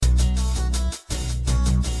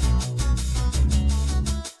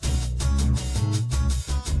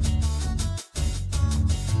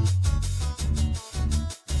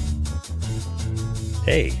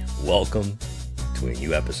Hey, welcome to a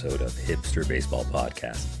new episode of Hipster Baseball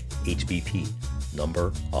Podcast, HBP number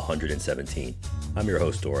 117. I'm your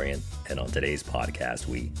host, Dorian, and on today's podcast,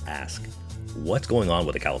 we ask, what's going on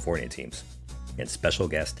with the California teams? And special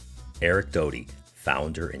guest, Eric Doty,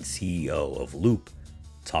 founder and CEO of Loop,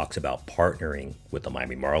 talks about partnering with the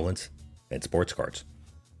Miami Marlins and sports cards.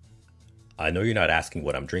 I know you're not asking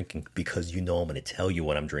what I'm drinking because you know I'm going to tell you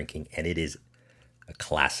what I'm drinking, and it is a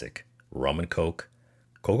classic rum and coke,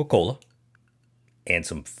 Coca-Cola, and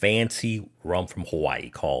some fancy rum from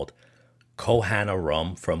Hawaii called Kohana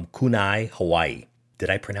rum from Kunai, Hawaii.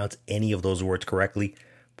 Did I pronounce any of those words correctly?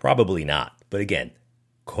 Probably not. But again,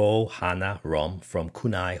 Kohana rum from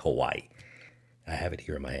Kunai, Hawaii. I have it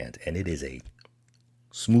here in my hand, and it is a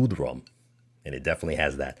smooth rum, and it definitely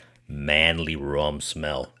has that manly rum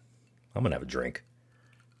smell. I'm going to have a drink.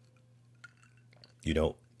 You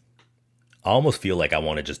know, I almost feel like I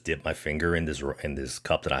want to just dip my finger in this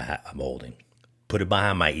cup that I'm holding. Put it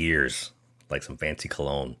behind my ears like some fancy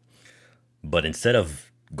cologne. But instead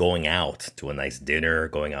of going out to a nice dinner,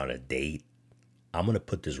 going out on a date, I'm going to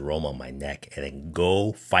put this rum on my neck and then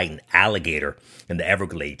go fight an alligator in the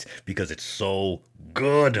Everglades because it's so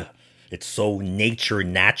good. It's so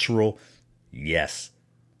natural. Yes.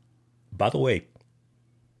 By the way,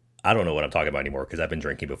 I don't know what I'm talking about anymore because I've been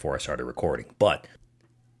drinking before I started recording. But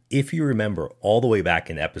if you remember all the way back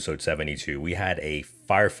in episode 72, we had a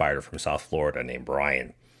firefighter from South Florida named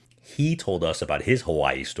Brian. He told us about his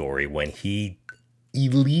Hawaii story when he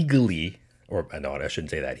illegally, or no, I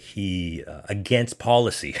shouldn't say that, he, against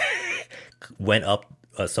policy, went up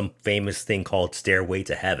some famous thing called Stairway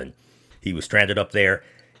to Heaven. He was stranded up there.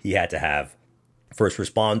 He had to have first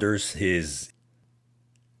responders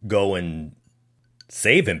go and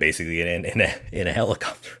save him, basically, in a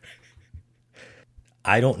helicopter.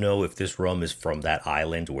 I don't know if this rum is from that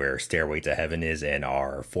island where Stairway to Heaven is and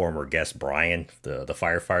our former guest Brian, the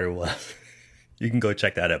firefighter, was. You can go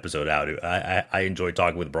check that episode out. I enjoyed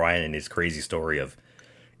talking with Brian and his crazy story of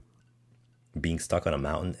being stuck on a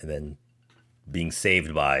mountain and then being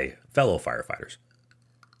saved by fellow firefighters.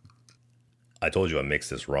 I told you I mixed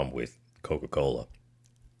this rum with Coca-Cola.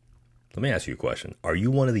 Let me ask you a question. Are you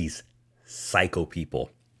one of these psycho people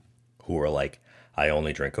who are like, I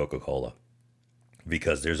only drink Coca-Cola?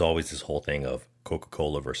 Because there's always this whole thing of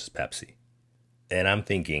Coca-Cola versus Pepsi. And I'm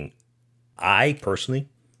thinking, I personally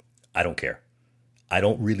don't care. I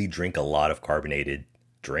don't really drink a lot of carbonated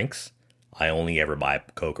drinks. I only ever buy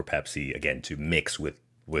Coke or Pepsi, again, to mix with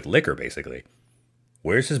liquor, basically.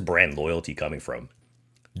 Where's this brand loyalty coming from?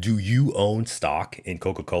 Do you own stock in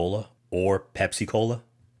Coca-Cola or Pepsi-Cola?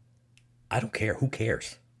 I don't care. Who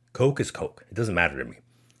cares? Coke is Coke. It doesn't matter to me.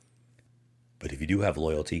 But if you do have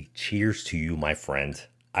loyalty, cheers to you, my friend.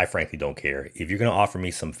 I frankly don't care. If you're going to offer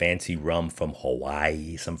me some fancy rum from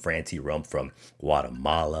Hawaii, some fancy rum from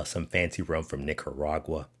Guatemala, some fancy rum from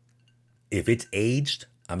Nicaragua, if it's aged,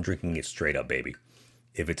 I'm drinking it straight up, baby.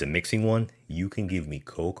 If it's a mixing one, you can give me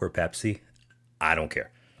Coke or Pepsi. I don't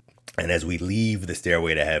care. And as we leave the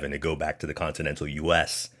Stairway to Heaven to go back to the continental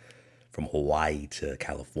U.S., from Hawaii to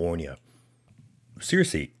California,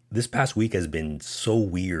 seriously, this past week has been so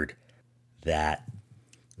weird that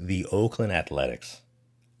the Oakland Athletics,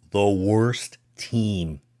 the worst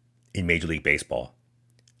team in Major League Baseball,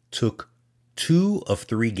 took 2 of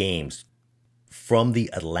 3 games from the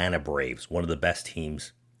Atlanta Braves, one of the best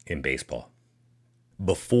teams in baseball.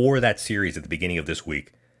 Before that series at the beginning of this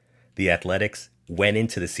week, the Athletics went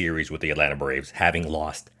into the series with the Atlanta Braves having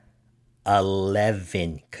lost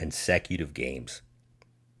 11 consecutive games.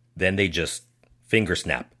 Then they just finger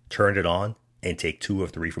snap, turned it on, and take 2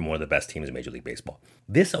 of 3 from one of the best teams in Major League Baseball.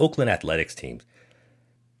 This Oakland Athletics team,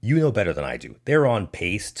 you know better than I do. They're on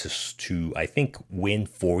pace to I think, win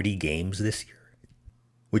 40 games this year,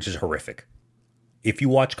 which is horrific. If you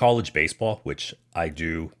watch college baseball, which I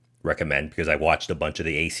do recommend because I watched a bunch of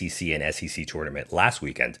the ACC and SEC tournament last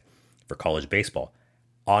weekend for college baseball,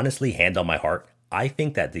 honestly, hand on my heart, I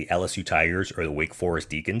think that the LSU Tigers or the Wake Forest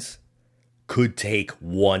Deacons could take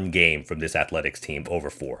 1 game from this Athletics team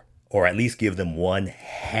over 4. Or at least give them one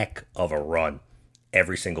heck of a run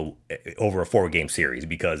over a 4-game series,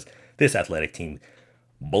 because this athletic team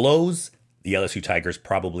blows. The LSU Tigers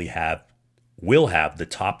will have the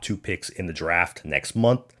top 2 picks in the draft next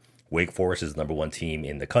month. Wake Forest is the number 1 team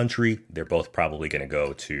in the country. They're both probably going to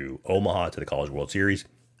go to Omaha to the College World Series.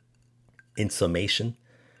 In summation,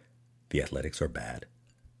 the Athletics are bad.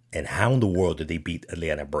 And how in the world did they beat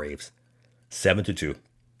Atlanta Braves? 7-2,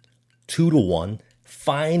 2-1.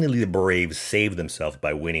 Finally, the Braves saved themselves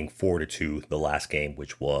by winning 4-2 the last game,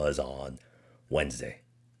 which was on Wednesday.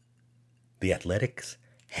 The Athletics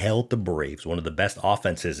held the Braves, one of the best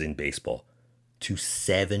offenses in baseball, to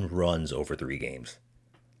 7 runs over 3 games.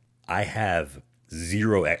 I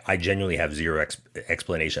genuinely have zero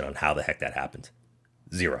explanation on how the heck that happened.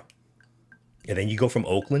 Zero. And then you go from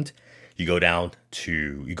Oakland, you go down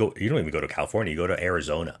to, you don't even go to California, you go to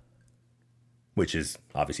Arizona, which is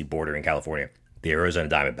obviously bordering California. The Arizona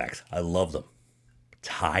Diamondbacks, I love them.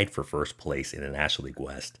 Tied for first place in the National League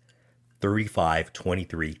West.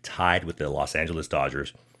 35-23, tied with the Los Angeles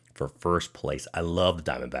Dodgers for first place. I love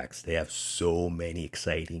the Diamondbacks. They have so many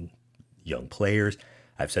exciting young players.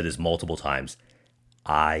 I've said this multiple times.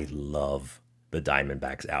 I love the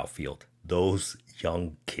Diamondbacks outfield. Those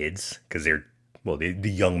young kids, because they're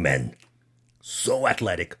the young men, so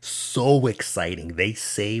athletic, so exciting. They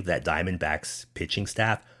save that Diamondbacks pitching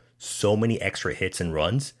staff so many extra hits and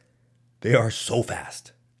runs. They are so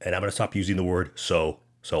fast. And I'm going to stop using the word so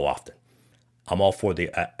often. I'm all for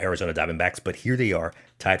the Arizona Diamondbacks, but here they are,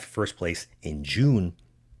 tied for first place in June.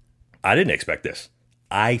 I didn't expect this.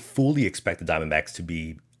 I fully expect the Diamondbacks to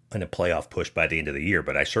be in a playoff push by the end of the year,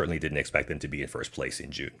 but I certainly didn't expect them to be in first place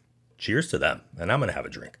in June. Cheers to them, and I'm going to have a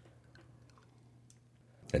drink.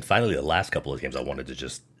 And finally, the last couple of games I wanted to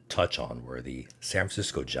just touch on were the San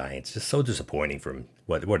Francisco Giants. Just so disappointing from,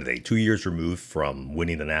 what are they, 2 years removed from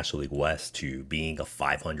winning the National League West to being a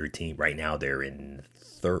 500 team. Right now, they're in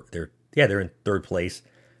third place,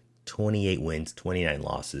 28 wins, 29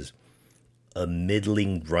 losses, a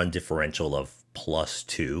middling run differential of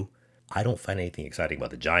 +2. I don't find anything exciting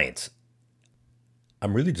about the Giants.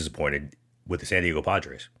 I'm really disappointed with the San Diego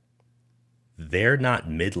Padres. They're not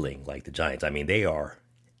middling like the Giants. I mean, they are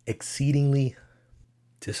exceedingly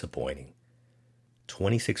disappointing.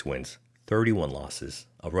 26 wins, 31 losses,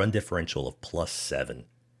 a run differential of +7.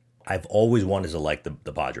 I've always wanted to like the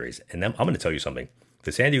Padres. And I'm going to tell you something.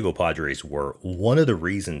 The San Diego Padres were one of the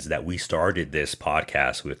reasons that we started this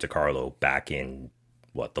podcast with DeCarlo back in,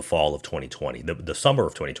 the fall of 2020. The summer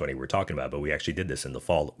of 2020 we were talking about, but we actually did this in the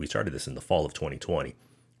fall. We started this in the fall of 2020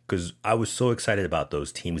 because I was so excited about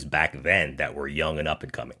those teams back then that were young and up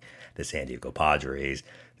and coming. The San Diego Padres,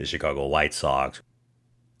 the Chicago White Sox,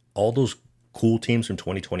 all those cool teams from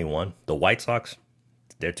 2021. The White Sox,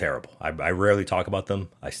 they're terrible. I rarely talk about them.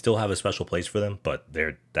 I still have a special place for them, but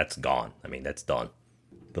that's gone. I mean, that's done.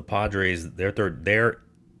 The Padres,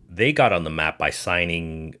 they got on the map by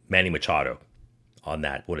signing Manny Machado on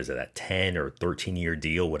that, that 10 or 13 year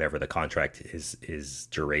deal, whatever the contract his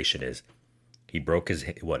duration is. He broke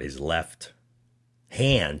his left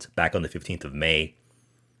hand back on the 15th of May.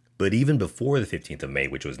 But even before the 15th of May,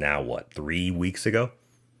 which was now 3 weeks ago,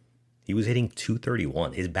 he was hitting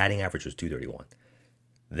 .231. His batting average was .231.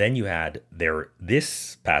 Then you had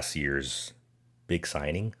this past year's big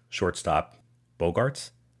signing, shortstop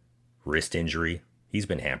Bogarts, wrist injury. He's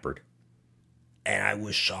been hampered. And I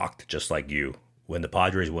was shocked, just like you, when the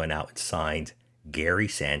Padres went out and signed Gary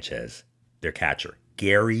Sanchez, their catcher.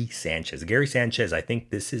 Gary Sanchez, I think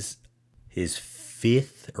this is his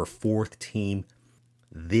 5th or 4th team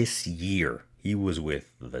this year. He was with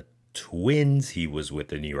the Twins. He was with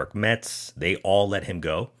the New York Mets. They all let him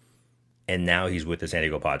go. And now he's with the San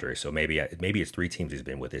Diego Padres. So maybe it's 3 teams he's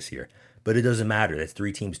been with this year. But it doesn't matter. That's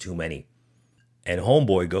 3 teams too many. And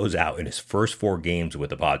homeboy goes out in his first 4 games with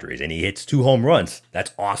the Padres and he hits 2 home runs.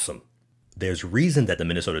 That's awesome. There's reason that the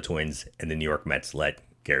Minnesota Twins and the New York Mets let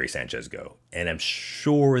Gary Sanchez go. And I'm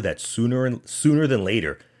sure that sooner than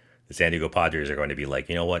later, the San Diego Padres are going to be like,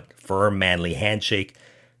 you know what? Firm, manly handshake.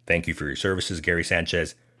 Thank you for your services, Gary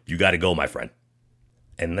Sanchez. You got to go, my friend.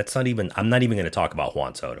 And I'm not even going to talk about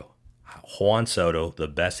Juan Soto. Juan Soto, the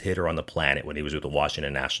best hitter on the planet when he was with the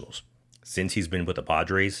Washington Nationals. Since he's been with the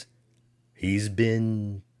Padres, he's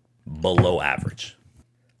been below average.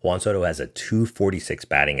 Juan Soto has a .246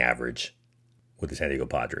 batting average with the San Diego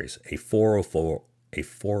Padres, a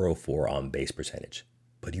 404 on base percentage.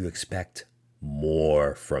 But you expect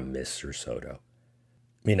more from Mr. Soto.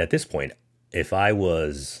 I mean, at this point, if I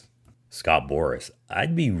was Scott Boras,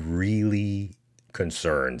 I'd be really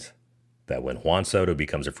concerned that when Juan Soto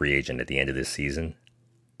becomes a free agent at the end of this season,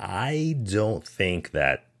 I don't think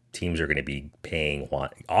that teams are going to be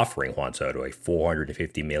offering Juan Soto a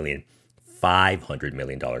 $450 million, $500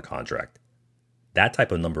 million contract. That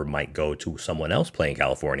type of number might go to someone else playing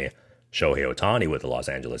California, Shohei Ohtani with the Los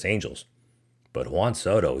Angeles Angels. But Juan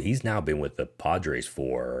Soto, he's now been with the Padres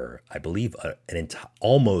for, I believe,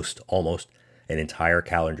 almost an entire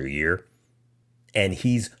calendar year. And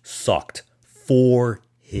he's sucked for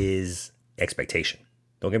his expectation.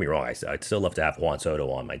 Don't get me wrong. I'd still love to have Juan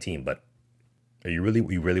Soto on my team, but you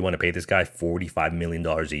really want to pay this guy $45 million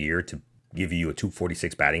a year to give you a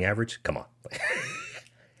 .246 batting average? Come on.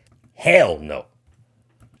 Hell no.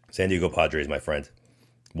 San Diego Padres, my friend.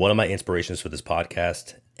 One of my inspirations for this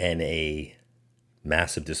podcast and a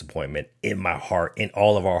massive disappointment in my heart, in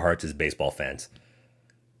all of our hearts as baseball fans.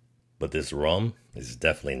 But this rum is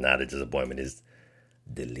definitely not a disappointment. It's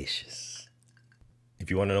delicious.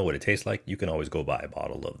 If you want to know what it tastes like, you can always go buy a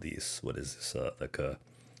bottle of these. What is this? Like a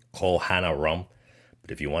Kohana rum.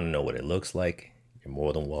 But if you want to know what it looks like, you're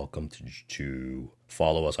more than welcome to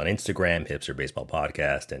follow us on Instagram, Hipster Baseball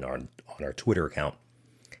Podcast, and on our Twitter account,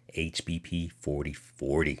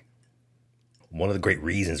 HBP4040. One of the great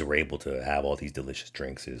reasons we're able to have all these delicious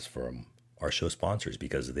drinks is from our show sponsors,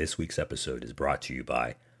 because this week's episode is brought to you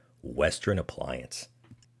by Western Appliance.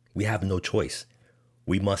 We have no choice.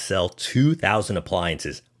 We must sell 2,000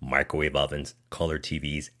 appliances, microwave ovens, color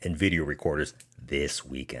TVs, and video recorders this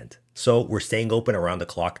weekend. So we're staying open around the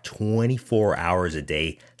clock 24 hours a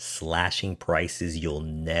day, slashing prices. You'll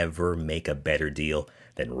never make a better deal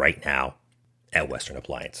than right now at Western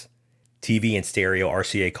Appliance. TV and stereo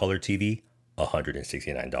RCA color TV,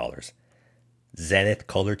 $169. Zenith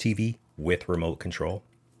color TV with remote control,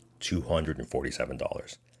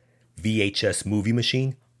 $247. VHS movie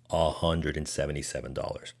machine,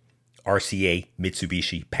 $177. RCA,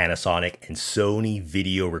 Mitsubishi, Panasonic, and Sony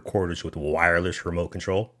video recorders with wireless remote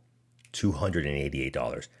control,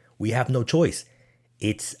 $288. We have no choice.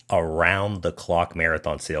 It's around the clock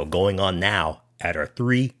marathon sale going on now at our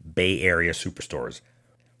 3 Bay Area superstores.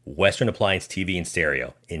 Western Appliance TV and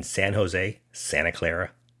Stereo in San Jose, Santa Clara,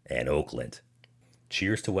 and Oakland.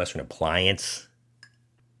 Cheers to Western Appliance.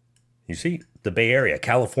 You see, the Bay Area,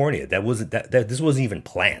 California, this wasn't even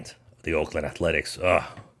planned. The Oakland Athletics,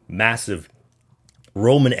 massive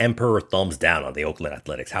Roman Emperor thumbs down on the Oakland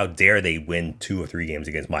Athletics. How dare they win 2 or 3 games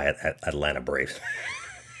against my Atlanta Braves?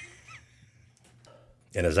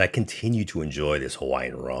 And as I continue to enjoy this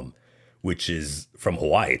Hawaiian rum, which is from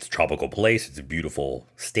Hawaii, it's a tropical place, it's a beautiful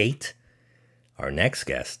state. Our next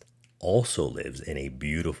guest also lives in a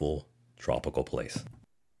beautiful tropical place.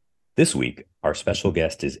 This week, our special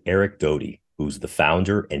guest is Eric Doty, who's the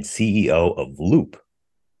founder and CEO of Loop.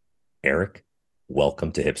 Eric,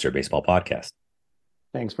 welcome to Hipster Baseball Podcast.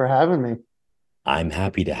 Thanks for having me. I'm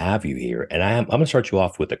happy to have you here. And I'm going to start you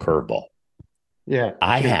off with a curveball. Yeah.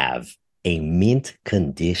 I have a mint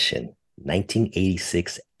condition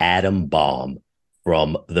 1986 Atom Bomb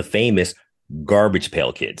from the famous Garbage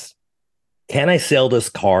Pail Kids. Can I sell this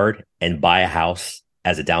card and buy a house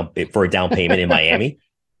as a down payment in Miami?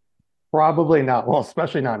 Probably not. Well,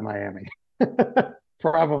 especially not in Miami.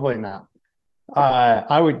 Probably not.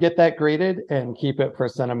 I would get that graded and keep it for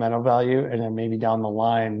sentimental value, and then maybe down the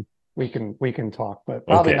line we can talk, but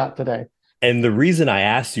probably not today. And the reason I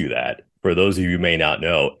asked you that, for those of you who may not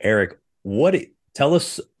know, Eric, tell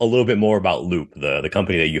us a little bit more about Loop, the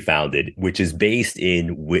company that you founded, which is based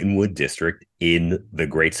in Wynwood District in the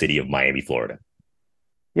great city of Miami, Florida.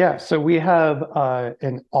 Yeah, so we have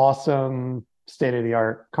an awesome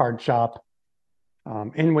state-of-the-art card shop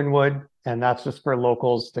in Wynwood, and that's just for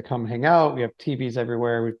locals to come hang out. We have TVs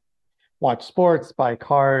everywhere. We watch sports, buy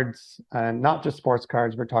cards, and not just sports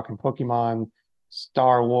cards. We're talking Pokemon,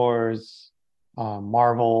 Star Wars,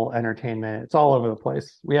 Marvel entertainment. It's all over the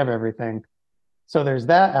place. We have everything. So there's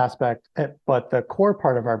that aspect, but the core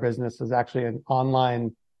part of our business is actually an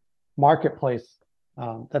online marketplace.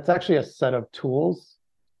 That's actually a set of tools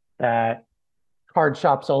that card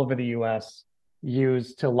shops all over the US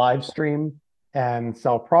use to live stream and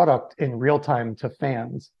sell product in real time to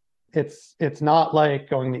fans. It's not like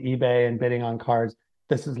going to eBay and bidding on cards.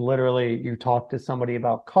 This is literally, you talk to somebody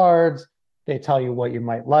about cards, they tell you what you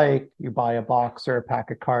might like, you buy a box or a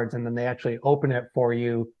pack of cards, and then they actually open it for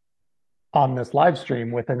you on this live stream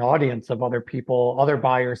with an audience of other people, other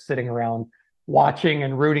buyers sitting around watching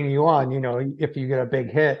and rooting you on. You know, if you get a big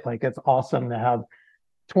hit, like, it's awesome to have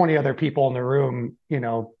 20 other people in the room,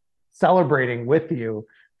 celebrating with you.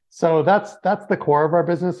 So that's the core of our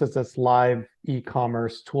business, is this live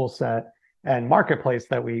e-commerce tool set and marketplace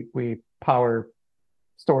that we power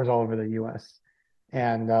stores all over the US.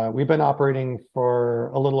 And we've been operating for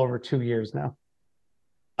a little over 2 years now.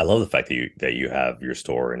 I love the fact that you have your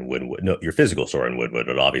store in Wynwood, no, your physical store in Wynwood,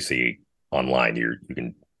 but obviously online you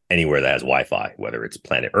can anywhere that has Wi-Fi, whether it's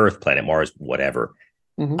planet Earth, planet Mars, whatever.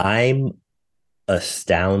 Mm-hmm. I'm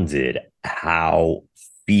astounded how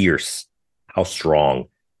fierce, how strong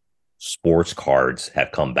sports cards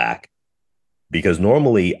have come back. Because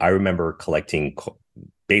normally I remember collecting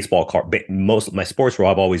baseball cards. Most of my sports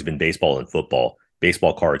have always been baseball and football,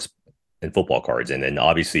 baseball cards and football cards. And then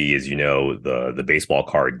obviously, as you know, the baseball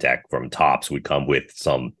card deck from Topps would come with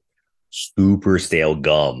some super stale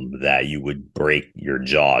gum that you would break your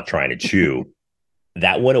jaw trying to chew.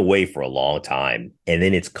 that went away for a long time and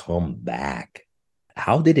then it's come back.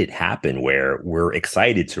 How did it happen where we're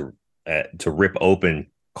excited to rip open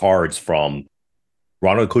cards from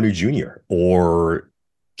Ronald Acuna Jr. or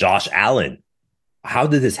Josh Allen? How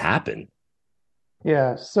did this happen?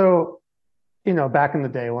 Yeah. So, back in the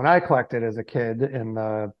day when I collected as a kid in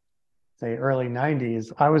the, say, early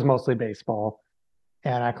 90s, I was mostly baseball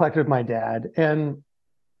and I collected with my dad. And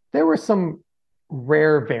there were some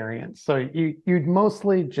rare variants. So you'd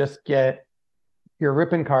mostly just get your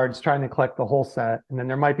ripping cards trying to collect the whole set. And then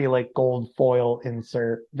there might be like gold foil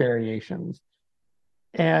insert variations.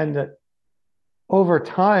 And over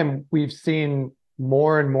time, we've seen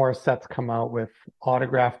more and more sets come out with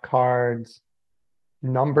autograph cards,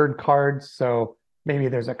 numbered cards. So maybe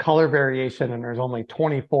there's a color variation and there's only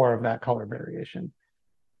 24 of that color variation.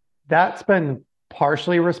 That's been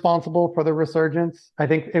partially responsible for the resurgence. I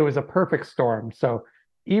think it was a perfect storm. So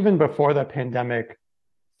even before the pandemic,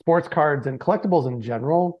 sports cards and collectibles in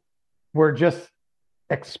general were just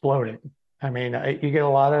exploding. I mean, you get a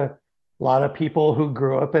lot of people who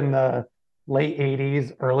grew up in the late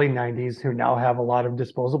 80s, early 90s who now have a lot of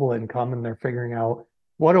disposable income and they're figuring out,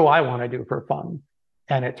 what do I want to do for fun?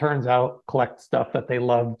 And it turns out collect stuff that they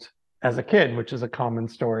loved as a kid, which is a common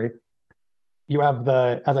story. You have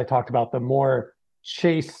as I talked about, the more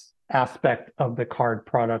chase aspect of the card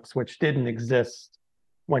products, which didn't exist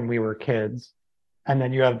when we were kids. And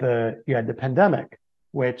then you had the pandemic,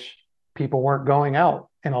 which people weren't going out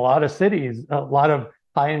in a lot of cities, a lot of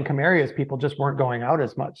high income areas, people just weren't going out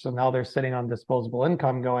as much. So now they're sitting on disposable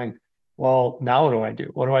income going, well, now what do I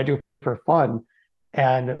do? What do I do for fun?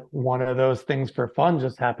 And one of those things for fun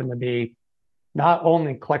just happened to be not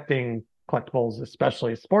only collecting collectibles,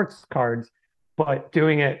 especially sports cards, but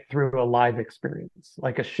doing it through a live experience,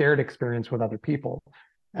 like a shared experience with other people.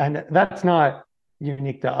 And that's not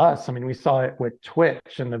unique to us. I mean, we saw it with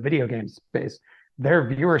Twitch and the video game space. Their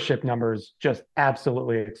viewership numbers just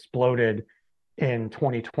absolutely exploded in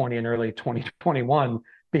 2020 and early 2021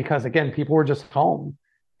 because, again, people were just home.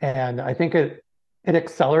 And I think it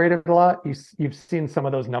accelerated a lot. You've seen some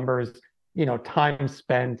of those numbers, time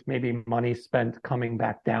spent, maybe money spent coming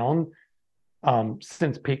back down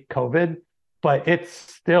since peak COVID, but it's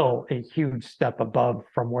still a huge step above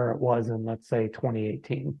from where it was in, let's say,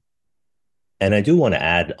 2018. And I do want to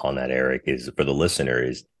add on that, Eric, is for the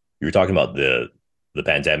listeners, you were talking about the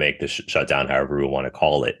pandemic, the shutdown, however we want to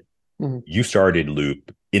call it. Mm-hmm. You started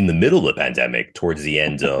Loop in the middle of the pandemic towards the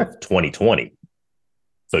end of 2020.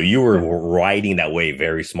 So you were riding that wave.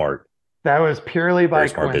 Very smart. That was purely by Very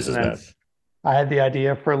smart businessman. coincidence. I had the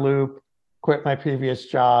idea for Loop, quit my previous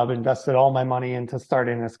job, invested all my money into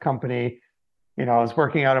starting this company. I was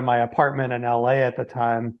working out of my apartment in LA at the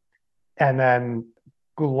time, and then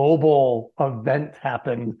global event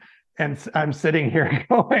happened, and I'm sitting here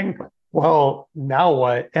going, well, now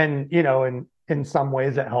what? And in some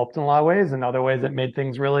ways it helped, in a lot of ways, in other ways it made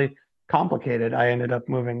things really complicated. I ended up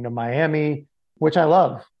moving to Miami, which I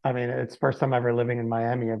love. I mean, it's first time ever living in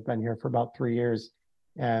Miami. I've been here for about 3 years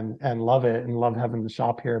and love it and love having the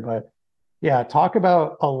shop here. But yeah, talk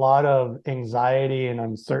about a lot of anxiety and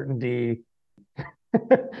uncertainty.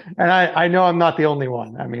 And I know I'm not the only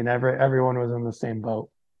one. I mean, everyone was in the same boat.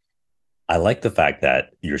 I like the fact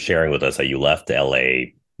that you're sharing with us that you left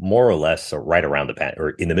LA more or less right around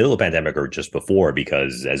or in the middle of the pandemic or just before,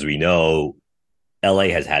 because as we know, LA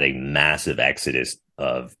has had a massive exodus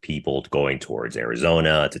of people going towards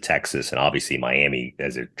Arizona to Texas and obviously Miami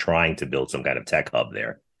as they're trying to build some kind of tech hub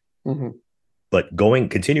there. Mm-hmm. But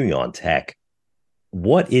continuing on tech,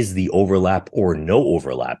 what is the overlap or no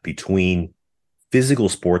overlap between physical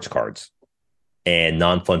sports cards and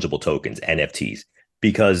non-fungible tokens, NFTs?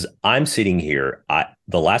 Because I'm sitting here,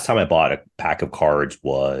 the last time I bought a pack of cards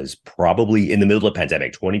was probably in the middle of the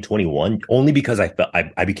pandemic, 2021, only because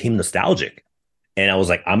I became nostalgic. And I was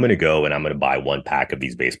like, I'm going to go and I'm going to buy one pack of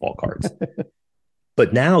these baseball cards.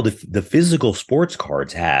 But now the physical sports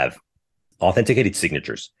cards have authenticated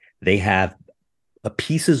signatures. They have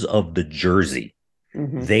pieces of the jersey.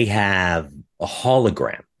 Mm-hmm. They have a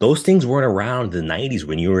hologram. Those things weren't around in the 90s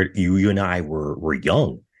when you and I were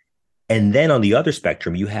young. And then on the other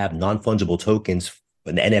spectrum, you have non-fungible tokens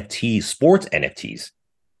and NFTs, sports NFTs.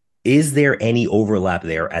 Is there any overlap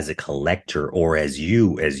there as a collector or as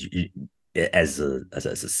a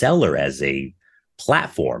seller, as a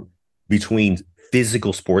platform between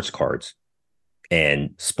physical sports cards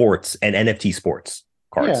and sports and NFT sports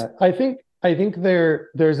cards? Yeah, I think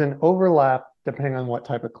there's an overlap depending on what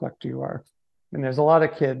type of collector you are. And there's a lot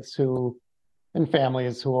of kids and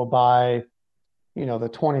families who will buy, the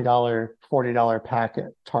 $20, $40 pack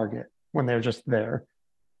at Target when they're just there.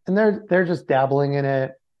 and they're just dabbling in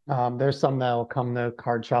it. There's some that'll come to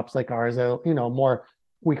card shops like ours. More,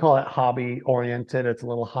 we call it hobby oriented. It's a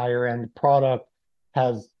little higher end product,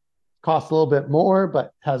 has costs a little bit more,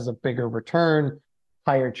 but has a bigger return,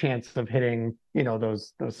 higher chance of hitting,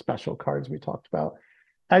 those special cards we talked about.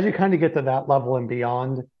 As you kind of get to that level and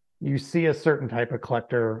beyond, you see a certain type of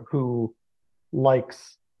collector who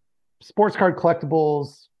likes sports card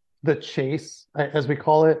collectibles, the chase, as we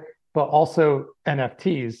call it, but also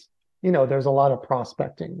NFTs. There's a lot of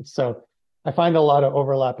prospecting. So I find a lot of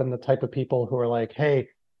overlap in the type of people who are like, hey,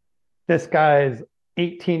 this guy's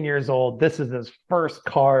 18 years old. This is his first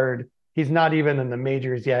card. He's not even in the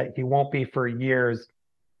majors yet. He won't be for years.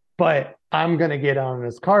 But I'm going to get on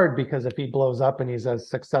this card because if he blows up and he's as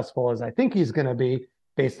successful as I think he's going to be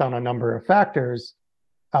based on a number of factors,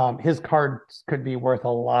 his cards could be worth a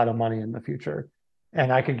lot of money in the future.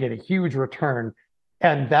 And I could get a huge return.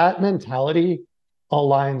 And that mentality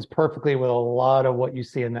aligns perfectly with a lot of what you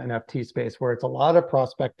see in the NFT space, where it's a lot of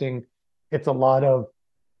prospecting. It's a lot of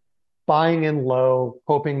buying in low,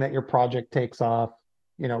 hoping that your project takes off.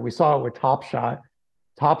 We saw it with Top Shot.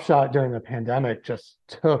 Top Shot during the pandemic just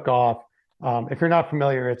took off. If you're not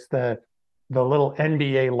familiar, it's the little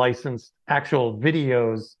NBA licensed actual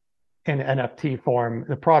videos in NFT form.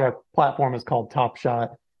 The product platform is called Top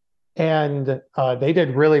Shot, and they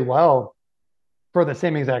did really well for the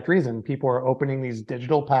same exact reason. People are opening these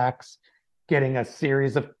digital packs, getting a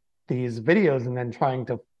series of these videos, and then trying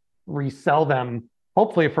to resell them,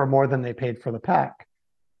 hopefully for more than they paid for the pack.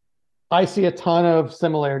 I see a ton of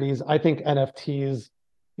similarities. I think NFTs,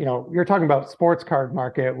 you're talking about sports card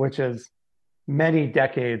market, which is many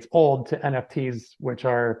decades old, to NFTs, which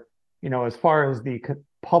are, as far as the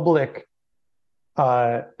public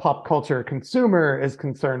pop culture consumer is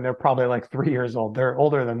concerned, they're probably like 3 years old. They're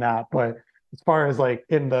older than that, but as far as like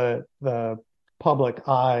in the public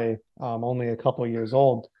eye, only a couple of years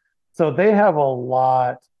old. So they have a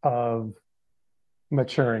lot of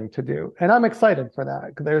maturing to do, and I'm excited for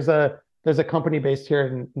that. There's a company based here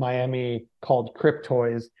in Miami called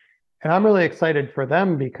Cryptoys, and I'm really excited for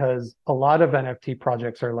them because a lot of NFT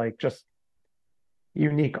projects are like just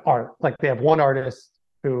unique art. Like they have one artist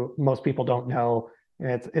who most people don't know, and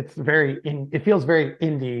it feels very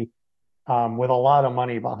indie, with a lot of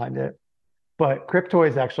money behind it. But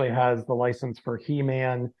Cryptoys actually has the license for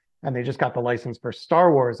He-Man, and they just got the license for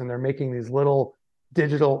Star Wars, and they're making these little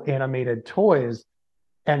digital animated toys.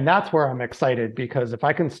 And that's where I'm excited, because if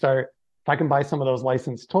I can buy some of those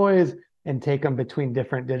licensed toys and take them between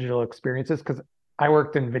different digital experiences, because I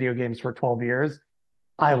worked in video games for 12 years.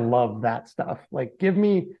 I love that stuff. Like give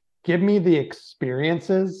me the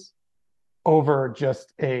experiences over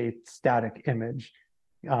just a static image.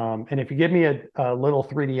 And if you give me a little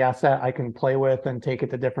 3D asset I can play with and take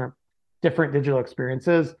it to different digital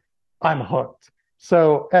experiences, I'm hooked.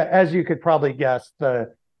 So as you could probably guess,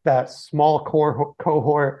 that small core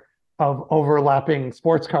cohort of overlapping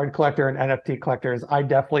sports card collector and NFT collectors, I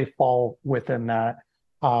definitely fall within that.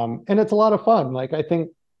 And it's a lot of fun. Like I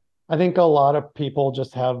think a lot of people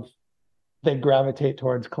they gravitate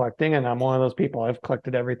towards collecting, and I'm one of those people. I've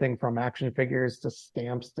collected everything from action figures to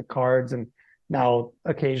stamps to cards, and now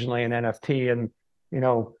occasionally an NFT. And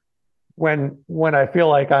when I feel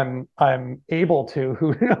like I'm able to,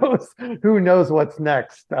 who knows what's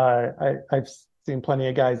next. I've seen plenty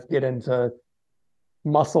of guys get into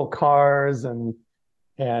muscle cars and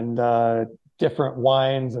different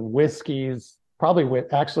wines and whiskeys. Probably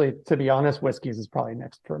actually, to be honest, whiskeys is probably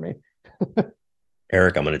next for me.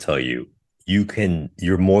 Eric, I'm going to tell you,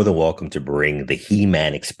 you're more than welcome to bring the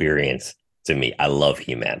He-Man experience to me. I love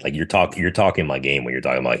He-Man. Like you're talking my game when you're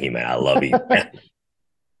talking about He-Man. I love He-Man.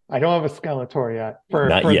 I don't have a Skeletor yet.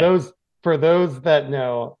 For those that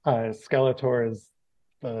know, Skeletor is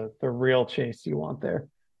the real chase you want there.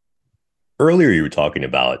 Earlier, you were talking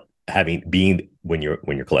about when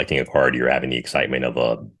you're collecting a card, you're having the excitement of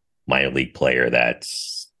a minor league player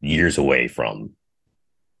that's years away from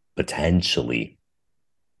potentially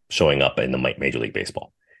showing up in the Major League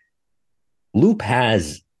Baseball. Loop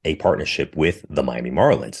has a partnership with the Miami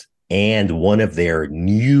Marlins, and one of their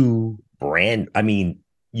new brand. I mean,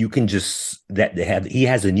 you can just he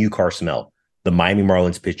has a new car smell. The Miami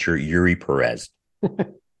Marlins pitcher Yuri Perez.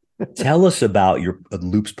 Tell us about your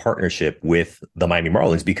Loop's partnership with the Miami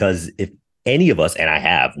Marlins, because if any of us, and I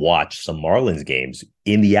have watched some Marlins games,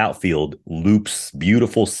 in the outfield, Loop's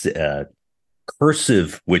beautiful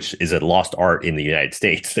cursive, which is a lost art in the United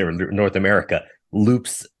States, or North America.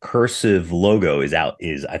 Loop's cursive logo is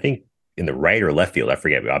I think in the right or left field. I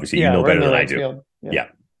forget. Obviously, you know better than I do. Yeah.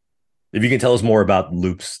 If you can tell us more about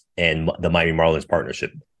Loop's and the Miami Marlins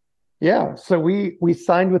partnership. Yeah, so we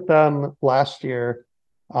signed with them last year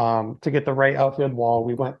to get the right outfield wall.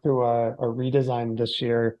 We went through a redesign this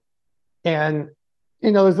year, and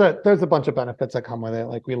there's a bunch of benefits that come with it.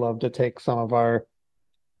 Like we love to take some of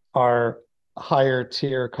our higher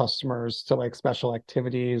tier customers to like special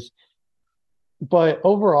activities, but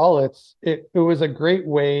overall, it was a great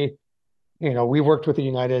way. We worked with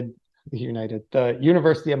the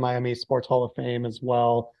University of Miami Sports Hall of Fame as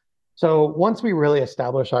well. So once we really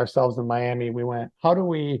established ourselves in Miami, we went, how do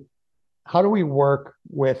we work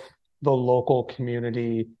with the local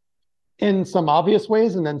community in some obvious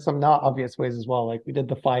ways and then some not obvious ways as well. Like we did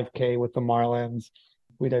the 5K with the Marlins,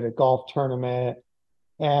 we did a golf tournament,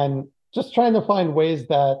 and just trying to find ways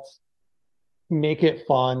that make it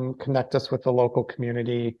fun, connect us with the local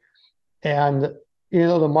community. And the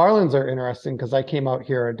Marlins are interesting because I came out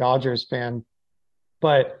here a Dodgers fan,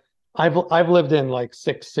 but I've lived in like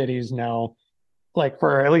 6 cities now, like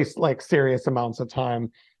for at least like serious amounts of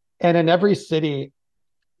time. And in every city,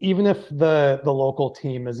 even if the local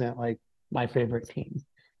team isn't like my favorite team,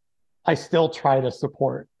 I still try to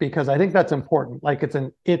support because I think that's important. Like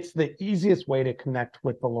it's the easiest way to connect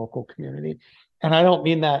with the local community. And I don't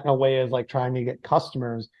mean that in a way as like trying to get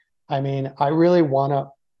customers. I mean, I really want to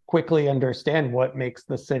quickly understand what makes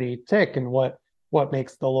the city tick and what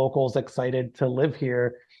makes the locals excited to live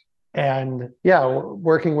here. And yeah,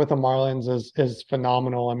 working with the Marlins is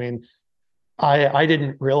phenomenal. I mean, I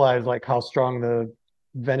didn't realize like how strong the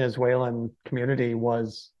Venezuelan community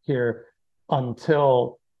was here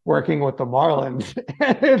until working with the Marlins.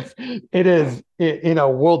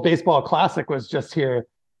 And World Baseball Classic was just here,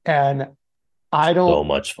 and I So don't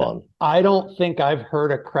much fun. I don't think I've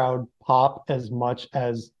heard a crowd pop as much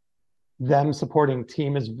as them supporting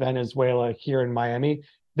Team as Venezuela here in Miami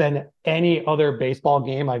than any other baseball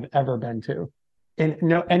game I've ever been to in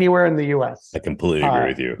no anywhere in the US. I completely agree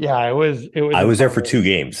with you. Yeah, it was I was there for two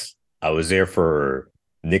incredible. games. I was there for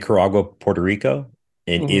Nicaragua, Puerto Rico,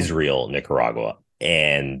 and Mhm. Israel, Nicaragua.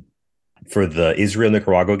 And for the Israel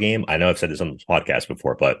Nicaragua game, I know I've said this on the podcast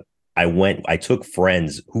before, but I took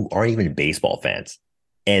friends who aren't even baseball fans.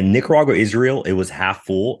 And Nicaragua, Israel, it was half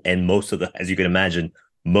full. And as you can imagine,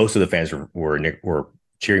 most of the fans were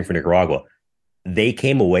cheering for Nicaragua. They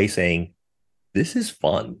came away saying, this is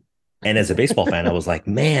fun. And as a baseball fan, I was like,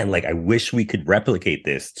 man, like I wish we could replicate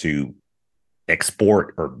this to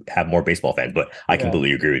export or have more baseball fans. But I Yeah.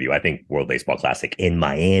 completely agree with you. I think World Baseball Classic in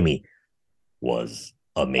Miami was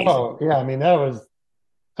amazing. Oh, yeah. I mean,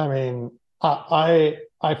 I mean,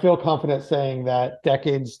 I feel confident saying that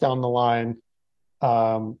decades down the line,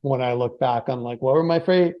 when I look back on like what were my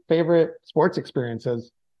favorite sports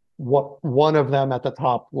experiences, what one of them at the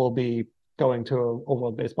top will be going to a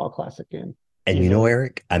World Baseball Classic game And easily.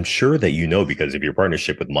 Eric, I'm sure that because of your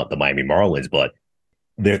partnership with the Miami Marlins, but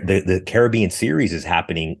the Caribbean Series is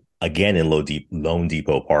happening again in Lone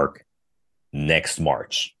Depot Park next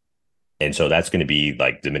March. And so that's going to be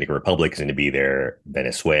like Dominican Republic is going to be there,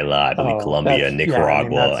 Venezuela, I believe Oh, Colombia, yeah. I mean,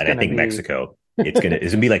 Nicaragua, that's and I gonna think be Mexico. It's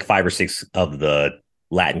gonna be like 5 or 6 of the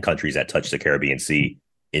Latin countries that touch the Caribbean Sea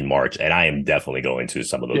in March. And I am definitely going to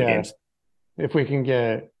some of those yeah. games. If we can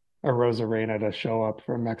get a Rosarena to show up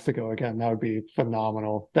from Mexico again, that would be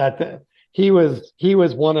phenomenal. He was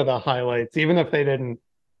one of the highlights, even if they didn't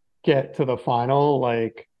get to the final.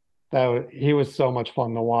 Like he was so much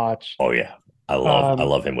fun to watch. Oh yeah. I Um,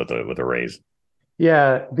 love him with the Rays.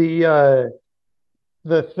 yeah, the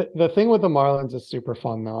thing with the Marlins is super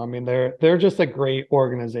fun though. I mean, they're just a great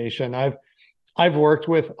organization. I've worked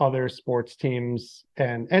with other sports teams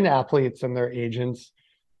and athletes and their agents,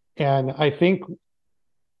 and I think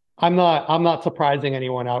I'm not surprising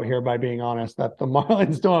anyone out here by being honest that the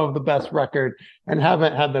Marlins don't have the best record and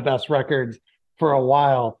haven't had the best records for a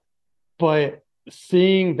while. But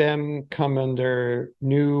seeing them come under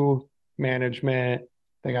new management,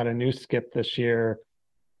 they got a new skip this year,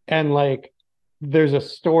 and like there's a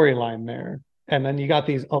storyline there. And then you got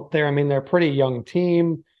these up there. I mean, they're a pretty young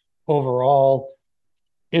team overall.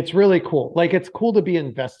 It's really cool. Like it's cool to be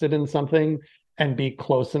invested in something and be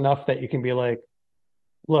close enough that you can be like,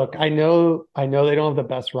 look, I know they don't have the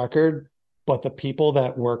best record, but the people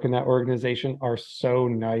that work in that organization are so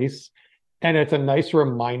nice. And it's a nice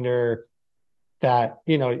reminder that,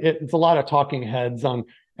 it's a lot of talking heads on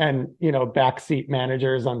and backseat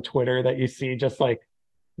managers on Twitter that you see just like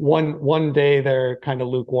one day they're kind of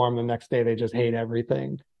lukewarm, the next day they just hate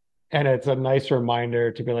everything. And it's a nice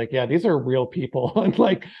reminder to be like, yeah, these are real people. And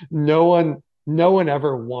like no one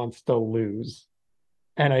ever wants to lose.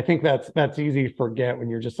 And I think that's easy to forget when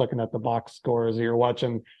you're just looking at the box scores or you're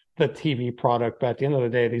watching the TV product. But at the end of the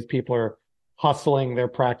day, these people are hustling, they're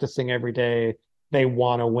practicing every day, they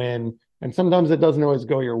want to win. And sometimes it doesn't always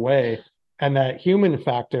go your way. And that human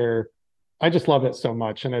factor, I just love it so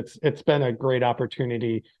much. And it's been a great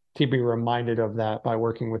opportunity to be reminded of that by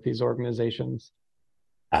working with these organizations.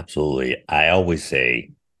 Absolutely. I always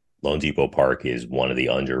say Lone Depot Park is one of the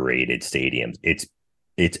underrated stadiums.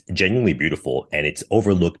 It's genuinely beautiful and it's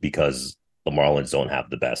overlooked because the Marlins don't have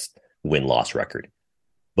the best win-loss record.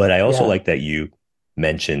 But I also Yeah. like that you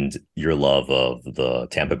mentioned your love of the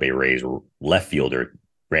Tampa Bay Rays left fielder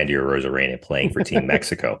Randy Arozarena playing for Team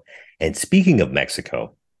Mexico. And speaking of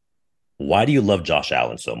Mexico, why do you love Josh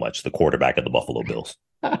Allen so much, the quarterback of the Buffalo Bills?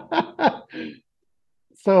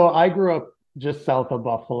 So I grew up just south of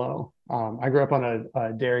Buffalo. I grew up on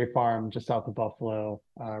a dairy farm just south of Buffalo,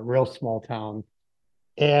 real small town.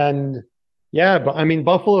 And yeah, but I mean,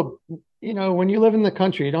 Buffalo, when you live in the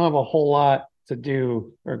country, you don't have a whole lot to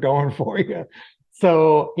do or going for you.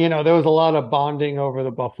 So, there was a lot of bonding over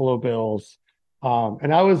the Buffalo Bills.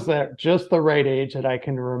 And I was at just the right age that I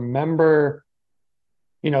can remember,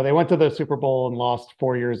 they went to the Super Bowl and lost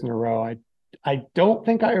 4 years in a row. I don't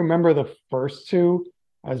think I remember the first two.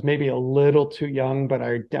 I was maybe a little too young, but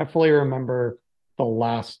I definitely remember the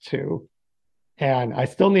last two. And I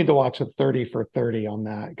still need to watch a 30 for 30 on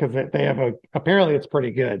that because they have apparently it's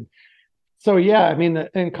pretty good. So yeah, I mean,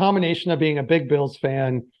 in combination of being a big Bills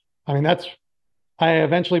fan, I mean, I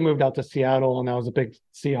eventually moved out to Seattle and I was a big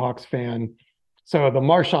Seahawks fan. So the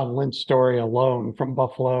Marshawn Lynch story alone from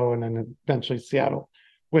Buffalo and then eventually Seattle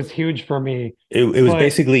was huge for me. It was But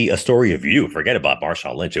basically a story of you. Forget about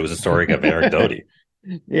Marshawn Lynch. It was a story of Eric Doty.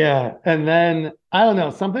 yeah, and then I don't know,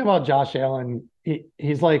 something about Josh Allen.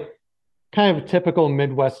 He's like kind of a typical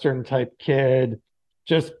Midwestern type kid,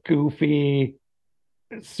 just goofy,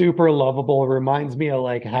 super lovable. Reminds me of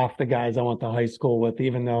like half the guys I went to high school with,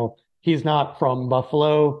 even though he's not from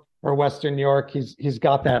Buffalo or Western New York. He's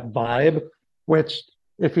got that vibe, which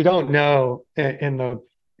if you don't know, in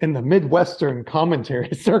the Midwestern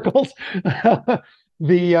commentary circles,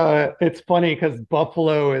 the it's funny because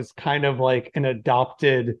Buffalo is kind of like an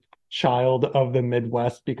adopted child of the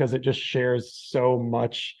Midwest because it just shares so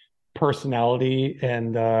much personality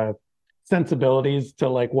and sensibilities to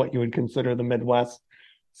like what you would consider the Midwest.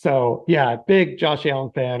 So yeah, big Josh Allen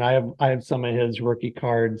fan. I have some of his rookie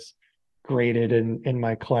cards graded in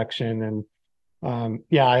my collection, and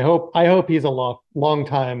yeah, I hope he's a long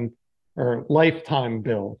time or lifetime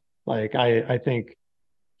Bill. Like I think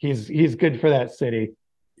he's good for that city.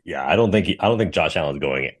 Yeah, I don't think Josh Allen's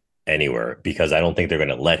going anywhere because I don't think they're going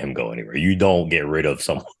to let him go anywhere. You don't get rid of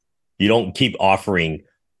someone. You don't keep offering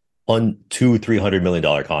on $200-300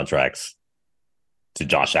 million contracts to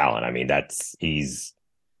Josh Allen. I mean, he's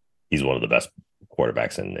one of the best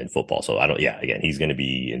quarterbacks in football. So I don't. Yeah, again, he's going to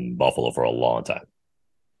be in Buffalo for a long time.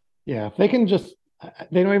 Yeah, if they can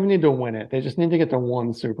they don't even need to win it. They just need to get to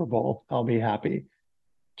one Super Bowl. I'll be happy.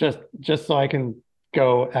 Just so I can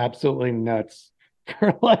go absolutely nuts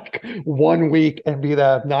for like 1 week and be the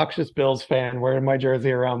obnoxious Bills fan wearing my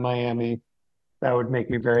jersey around Miami. That would make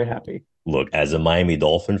me very happy. Look, as a Miami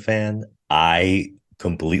Dolphin fan, I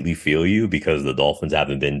completely feel you because the Dolphins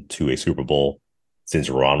haven't been to a Super Bowl since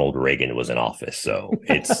Ronald Reagan was in office. So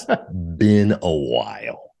it's been a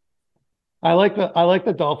while. I like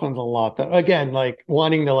the Dolphins a lot. Though. Again, like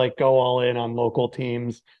wanting to like go all in on local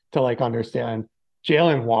teams to like understand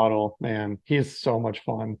Jalen Waddle, man, he's so much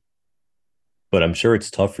fun. But I'm sure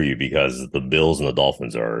it's tough for you because the Bills and the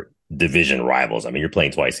Dolphins are division rivals. I mean, you're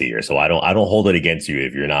playing twice a year, so I don't hold it against you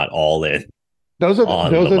if you're not all in Those are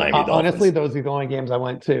on those the are Miami honestly Dolphins. those are the only games I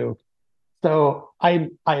went to. So I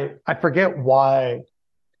forget why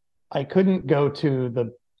I couldn't go to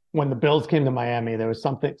the when the Bills came to Miami. There was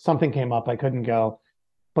something came up. I couldn't go.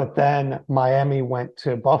 But then Miami went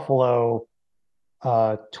to Buffalo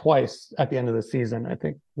twice at the end of the season. I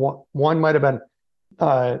think one might have been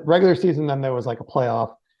regular season. Then there was like a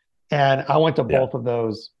playoff, and I went to Yeah, both of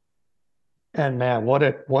those. And man, what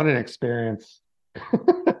an experience!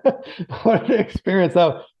 What an experience!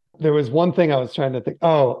 Oh, there was one thing I was trying to think.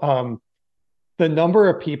 Oh, the number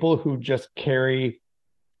of people who just carry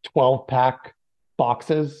 12-pack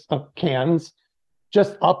boxes of cans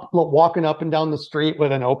just up walking up and down the street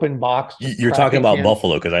with an open box, just you're talking cracking about cans.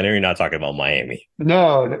 Buffalo because I know you're not talking about Miami.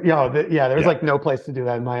 No, yeah, there's Yeah, like no place to do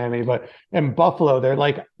that in Miami, but in Buffalo, they're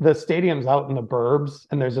like the stadium's out in the burbs,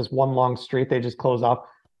 and there's this one long street they just close off,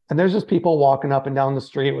 and there's just people walking up and down the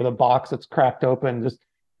street with a box that's cracked open, just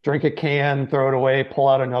drink a can, throw it away, pull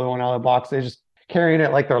out another one out of the box. They just carrying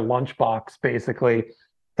it like their lunch box, basically.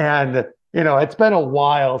 And it's been a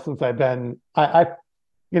while since I've been.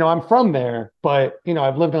 I'm from there, but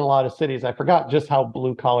I've lived in a lot of cities. I forgot just how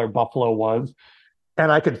blue collar Buffalo was.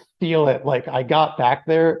 and I could feel it. Like I got back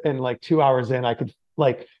there and like 2 hours in, I could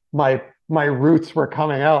like my roots were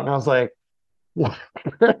coming out, and I was like,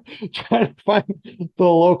 trying to find the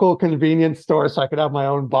local convenience store so I could have my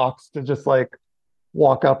own box to just like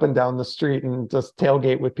walk up and down the street and just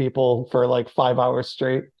tailgate with people for like 5 hours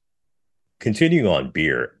straight. Continuing on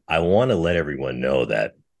beer, I want to let everyone know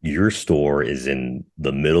that your store is in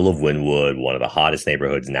the middle of Wynwood, one of the hottest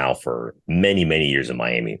neighborhoods now for many, many years in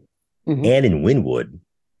Miami. Mhm. And in Wynwood,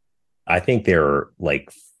 I think there are like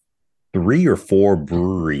 3 or 4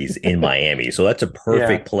 breweries in Miami. So that's a Yeah.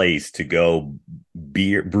 perfect place to go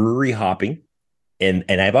brewery hopping. And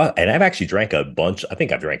I've actually drank a bunch. I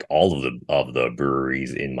think I've drank all of the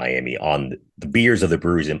breweries in Miami on the beers of the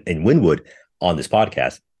breweries in Wynwood on this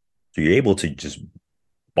podcast. So you're able to just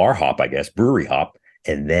bar hop, I guess, brewery hop,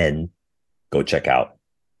 and then go check out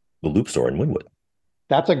the Loop store in Wynwood.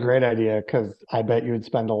 That's a great idea because I bet you would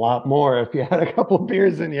spend a lot more if you had a couple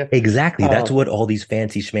beers in you. Exactly. That's Uh, what all these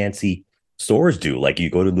fancy schmancy stores do. Like you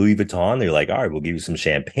go to Louis Vuitton, they're like, all right, we'll give you some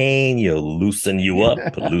champagne, you'll loosen you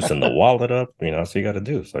up, loosen the wallet up, so you got to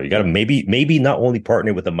do. So you got to maybe not only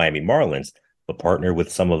partner with the Miami Marlins, but partner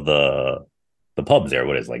with some of the pubs there.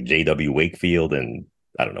 What is it, like JW Wakefield and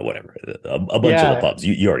I don't know, whatever. A bunch of the yeah, pubs.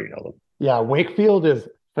 You already know them. yeah. Wakefield is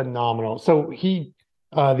phenomenal. So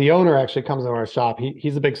the owner actually comes into our shop.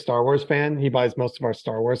 He's a big Star Wars fan. He buys most of our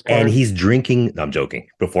Star Wars And cards. he's drinking, I'm joking,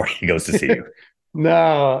 before he goes to see you.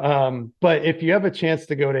 No, but if you have a chance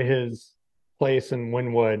to go to his place in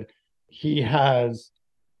Wynwood, he has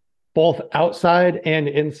both outside and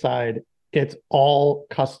inside. It's all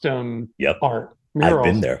custom Yep. art I've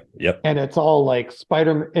been murals, there. Yep. and it's all like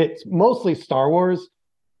Spider. It's mostly Star Wars,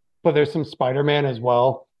 but there's some Spider-Man as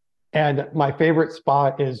well. And my favorite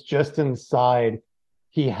spot is just inside.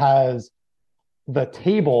 He has the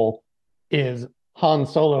table is Han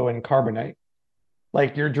Solo in carbonite.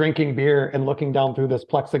 Like you're drinking beer and looking down through this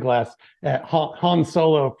plexiglass at Han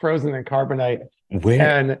Solo frozen in carbonite. Where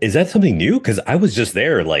And is that something new? Because I was just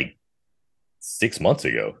there like 6 months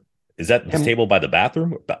ago. Is that this and table by the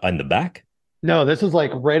bathroom in the back? no, this is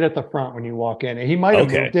like right at the front when you walk in. He might have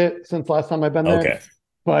Okay. moved it since last time I've been there. Okay.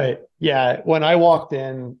 But yeah, when I walked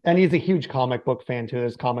in, and he's a huge comic book fan too.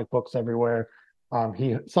 There's comic books everywhere.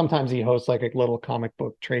 He sometimes he hosts like a little comic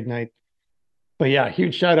book trade night. But yeah,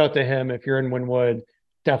 huge shout out to him. If you're in Wynwood,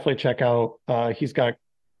 definitely check out. He's got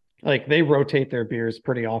like they rotate their beers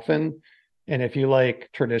pretty often. And if you like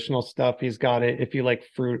traditional stuff, he's got it. If you like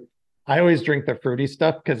fruit, I always drink the fruity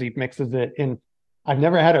stuff because he mixes it in. I've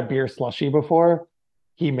never had a beer slushy before.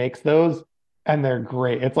 He makes those and they're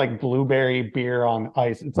great. It's like blueberry beer on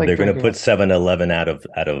ice. It's like They're gonna drinking a put 7-Eleven out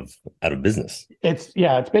of business. it's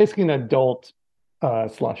yeah, it's basically an adult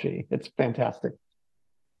slushy. It's fantastic.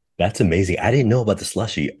 That's amazing. I didn't know about the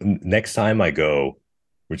slushy. Next time I go,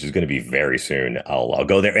 which is going to be very soon, I'll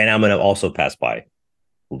go there, and I'm going to also pass by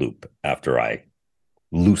Loop after I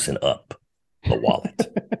loosen up the wallet.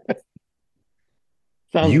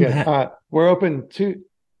 Sounds You good. have We're open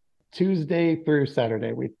Tuesday through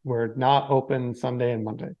Saturday. We're not open Sunday and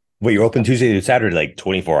Monday. wait, you're open Tuesday to Saturday, like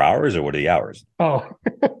 24 hours, or what are the hours? Oh,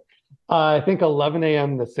 I think 11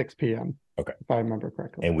 a.m. to 6 p.m. Okay, if I remember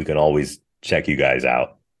correctly. and we can always check you guys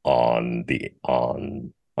out on the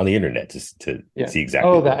internet to Yeah. see exactly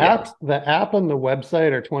Oh, what the hours. the app and the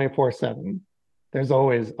website are 24/7. There's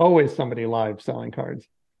always somebody live selling cards.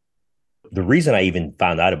 The reason I even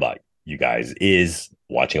found out about you guys is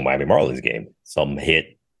watching a Miami Marlins game. Some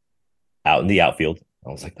hit out in the outfield. I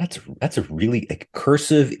was like, that's a really like,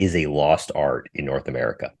 cursive is a lost art in North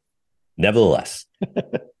America. Nevertheless,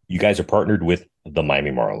 you guys are partnered with the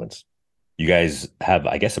Miami Marlins. You guys have,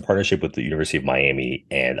 I guess, a partnership with the University of Miami,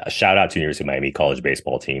 and a shout out to the University of Miami college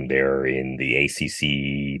baseball team. They're in the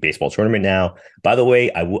ACC baseball tournament now. By the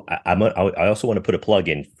way, I also want to put a plug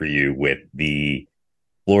in for you with the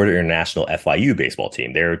Florida International FIU baseball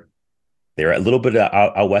team. They're a little bit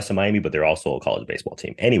out west of Miami, but they're also a college baseball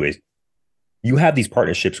team. Anyways, you have these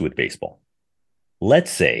partnerships with baseball. Let's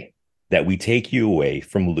say that we take you away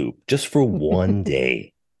from Loop just for one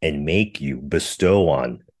day and make you bestow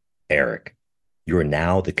on Eric. You're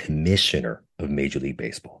now the commissioner of Major League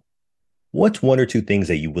Baseball. What's 1 or 2 things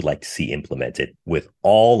that you would like to see implemented with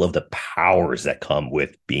all of the powers that come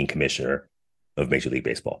with being commissioner of Major League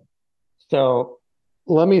Baseball? So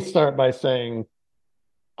let me start by saying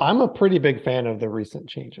I'm a pretty big fan of the recent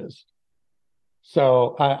changes.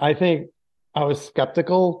 So I think I was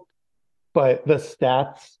skeptical, but the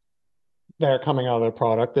stats that are coming out of the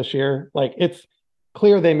product this year, like it's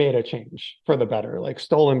clear they made a change for the better. Like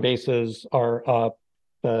stolen bases are up,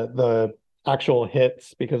 the actual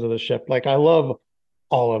hits because of the shift. Like I love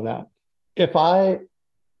all of that. if I,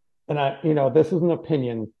 and I, this is an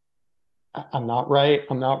opinion. I'm not right.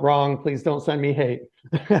 I'm not wrong. Please don't send me hate.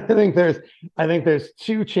 I think there's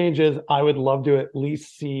two changes I would love to at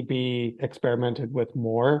least see be experimented with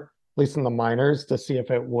more, at least in the minors, to see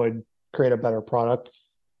if it would create a better product.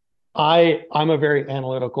 I'm a very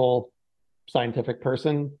analytical, scientific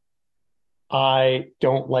person. I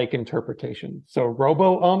don't like interpretation. So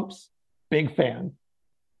robo umps, big fan.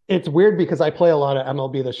 It's weird because I play a lot of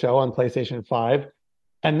MLB The Show on PlayStation 5,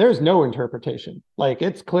 and there's no interpretation. Like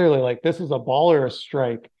it's clearly like this is a ball or a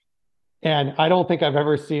strike. And I don't think I've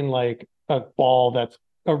ever seen like a ball that's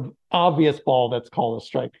an obvious ball that's called a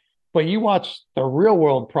strike. But you watch the real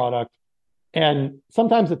world product, and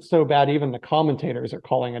sometimes it's so bad, even the commentators are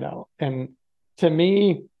calling it out. And to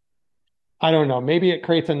me, I don't know, maybe it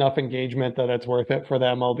creates enough engagement that it's worth it for the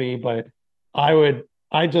MLB, but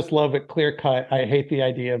I just love it clear cut. I hate the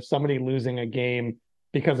idea of somebody losing a game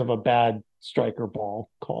because of a bad striker ball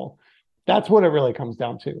call. That's what it really comes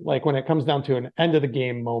down to. Like when it comes down to an end of the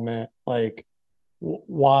game moment, like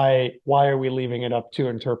why are we leaving it up to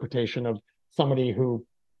interpretation of somebody who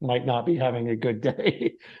might not be having a good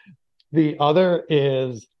day? The other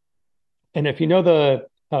is, and if you know the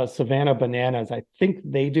Savannah Bananas, I think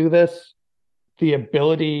they do this, the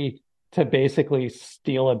ability to basically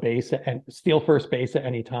steal a base and steal first base at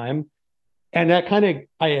any time. And that kind of,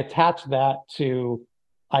 I attach that to,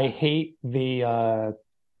 I hate the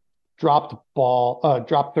drop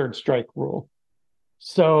third strike rule.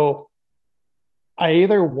 So I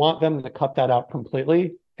either want them to cut that out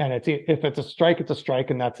completely, and if it's a strike,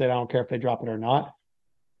 and that's it. I don't care if they drop it or not,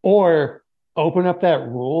 or open up that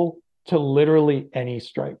rule to literally any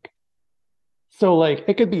strike. So like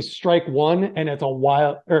it could be strike one and it's a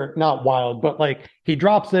wild, or not wild, but like he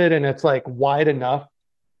drops it and it's like wide enough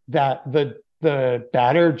that the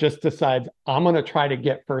batter just decides I'm going to try to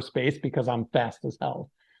get first base because I'm fast as hell.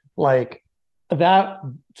 Like that,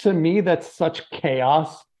 to me, that's such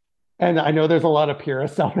chaos. And I know there's a lot of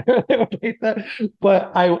purists out there that would hate that,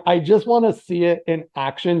 but I just want to see it in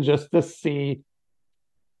action just to see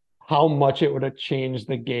how much it would have changed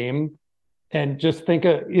the game. And just think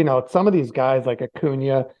of, some of these guys like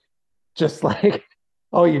Acuna, just like,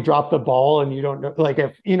 oh, you drop the ball and you don't know, like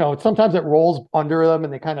if, sometimes it rolls under them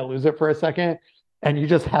and they kind of lose it for a second. And you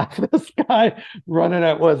just have this guy running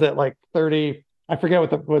at, was it like 30, I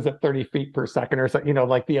forget was it 30 feet per second or something,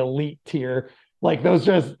 like the elite tier, like those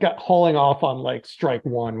just got hauling off on like strike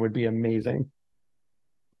one would be amazing.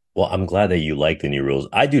 Well, I'm glad that you like the new rules.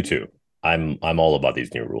 I do too. I'm all about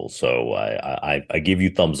these new rules. So I give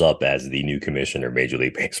you thumbs up as the new commissioner of Major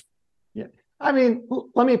League Baseball. Yeah. I mean,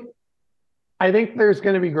 I think there's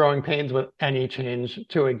going to be growing pains with any change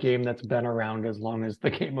to a game that's been around as long as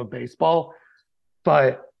the game of baseball.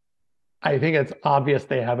 But I think it's obvious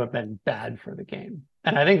they haven't been bad for the game.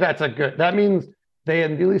 And I think that means they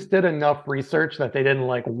at least did enough research that they didn't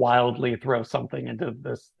like wildly throw something into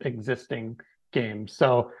this existing game.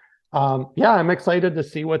 So yeah, I'm excited to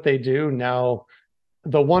see what they do. Now,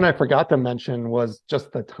 the one I forgot to mention was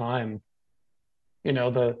just the time.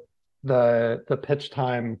 The pitch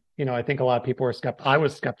time, I think a lot of people were I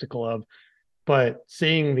was skeptical of, but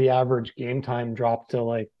seeing the average game time drop to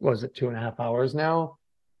like, was it 2.5 hours now,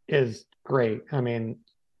 is great. I mean,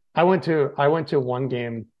 I went to one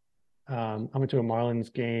game. I went to a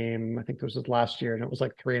Marlins game, I think this was last year, and it was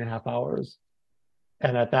like 3.5 hours.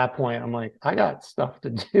 And at that point, I'm like, I got stuff to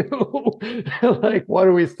do. Like, what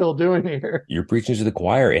are we still doing here? You're preaching to the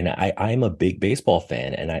choir, and I'm a big baseball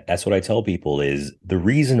fan, and that's what I tell people is the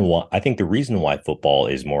reason why football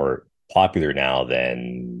is more popular now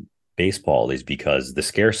than baseball is because the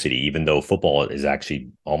scarcity. Even though football is actually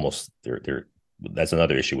almost there, that's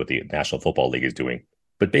another issue what the National Football League is doing.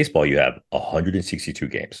 But baseball, you have 162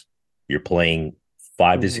 games. You're playing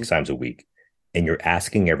 5 to 6 times a week. And you're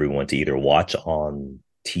asking everyone to either watch on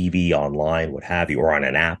TV, online, what have you, or on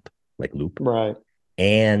an app like Loop, right?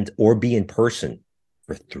 Or be in person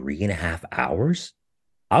for 3.5 hours.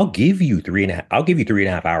 I'll give you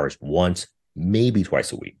 3.5 hours once, maybe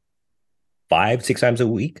twice a week, 5, 6 times a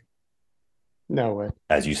week. No way.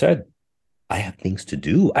 As you said, I have things to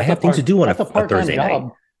do. I have things to do on a Thursday night.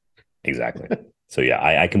 Exactly. So yeah,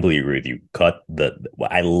 I completely agree with you.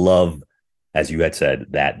 I love, as you had said,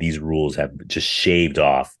 that these rules have just shaved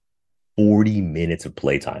off 40 minutes of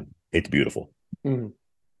playtime. It's beautiful. Mm-hmm.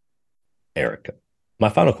 Erica, my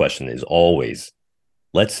final question is always,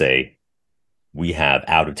 let's say we have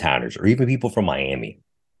out-of-towners or even people from Miami.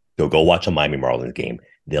 They'll go watch a Miami Marlins game.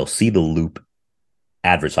 They'll see the Loop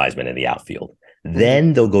advertisement in the outfield. Mm-hmm.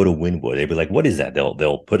 Then they'll go to Wynwood. They'll be like, what is that?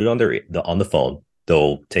 They'll put it on the phone.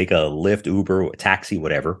 They'll take a Lyft, Uber, taxi,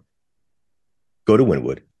 whatever. go to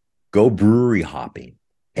Wynwood, go brewery hopping,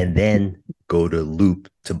 and then go to Loop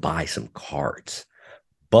to buy some cards.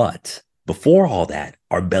 But before all that,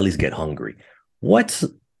 our bellies get hungry. What's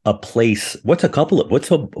a place? What's a couple of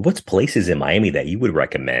what's places in Miami that you would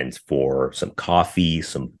recommend for some coffee,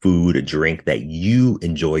 some food, a drink that you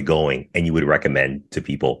enjoy going and you would recommend to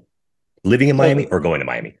people living in Miami So, or going to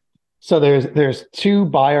Miami? so there's two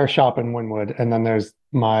buy or shop in Wynwood, and then there's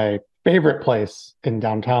my favorite place in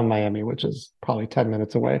downtown Miami, which is probably 10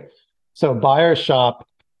 minutes away. So buy or shop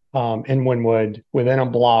in Wynwood, within a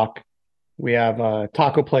block, we have a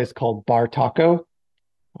taco place called Bar Taco.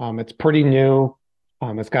 It's pretty new.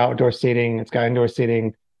 It's got outdoor seating. It's got indoor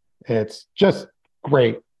seating. It's just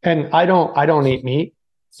great. And I don't eat meat,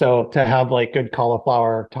 so to have like good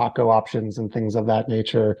cauliflower taco options and things of that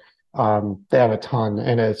nature, they have a ton,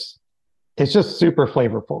 and it's just super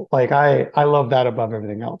flavorful. Like I love that above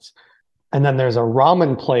everything else. And then there's a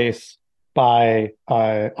ramen place by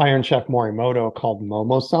Iron Chef Morimoto called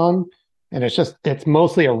Momo-san, and it's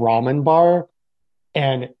mostly a ramen bar,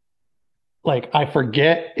 and like I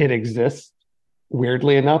forget it exists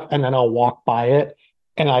weirdly enough, and then I'll walk by it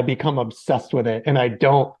and I become obsessed with it, and I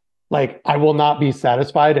will not be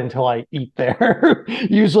satisfied until I eat there,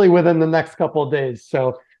 usually within the next couple of days.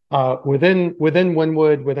 So within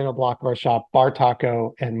Wynwood, within a block of our shop, Bar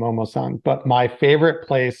Taco and Momo-san. But my favorite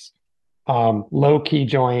place, low key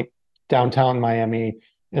joint downtown Miami,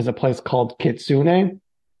 is a place called Kitsune.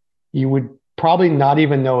 You would probably not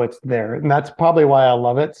even know it's there, and that's probably why I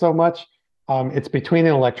love it so much. It's between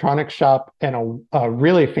an electronics shop and a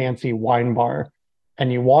really fancy wine bar.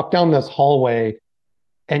 And you walk down this hallway,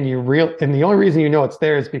 and the only reason you know it's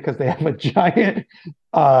there is because they have a giant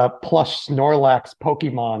plush Snorlax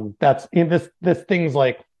Pokemon that's in this thing's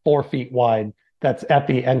like 4 feet wide, that's at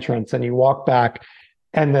the entrance. And you walk back,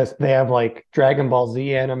 and they have like Dragon Ball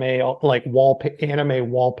Z anime, like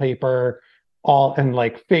anime wallpaper, all, and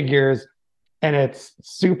like figures, and it's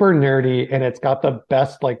super nerdy, and it's got the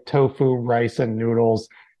best like tofu rice and noodles,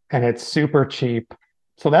 and it's super cheap.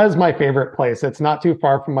 So that is my favorite place. It's not too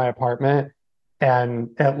far from my apartment, and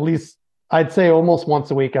at least I'd say almost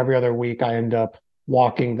once a week, every other week, I end up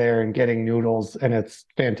walking there and getting noodles, and it's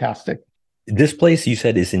fantastic. This place you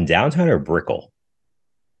said is in downtown or Brickell?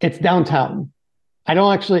 It's downtown. I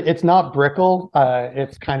don't actually, it's not Brickell.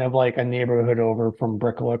 It's kind of like a neighborhood over from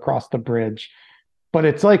Brickell across the bridge, but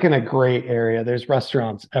it's like in a great area. There's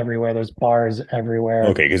restaurants everywhere. There's bars everywhere.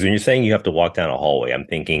 Okay, because when you're saying you have to walk down a hallway, I'm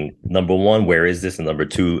thinking number one, where is this? And number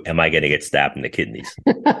two, am I going to get stabbed in the kidneys?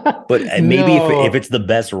 But maybe if No, it's the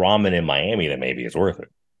best ramen in Miami, then maybe it's worth it.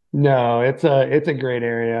 no, it's a great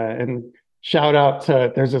area. And shout out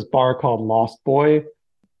to, there's this bar called Lost Boy.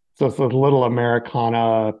 So it's a little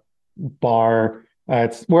Americana bar.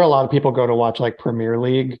 It's where a lot of people go to watch like Premier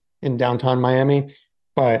League in downtown Miami.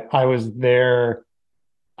 But I was there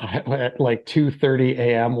at like 2:30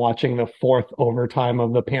 a.m. watching the fourth overtime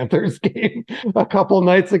of the Panthers game a couple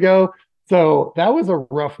nights ago. So that was a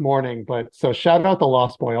rough morning. But so shout out to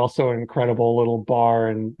Lost Boy, also an incredible little bar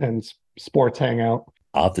and sports hangout.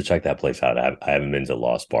 I'll have to check that place out. I haven't been to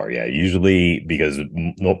Lost Bar yet. Usually, because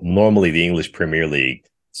normally the English Premier League,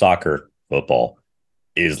 soccer, football,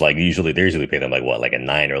 is like they usually pay them like what, like at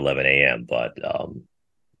 9 or 11 a.m. But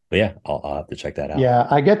yeah, I'll have to check that out. Yeah,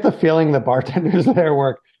 I get the feeling the bartenders there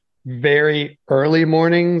work very early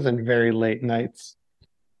mornings and very late nights.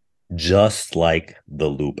 Just like the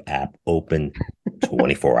Loop app, open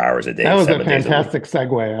 24 hours a That day, was a 7 days a week. fantastic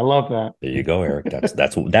segue. I love that. There you go, Eric.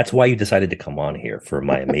 That's why you decided to come on here for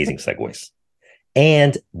my amazing segues.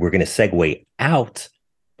 And we're going to segue out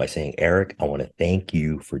by saying, Eric, I want to thank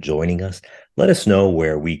you for joining us. Let us know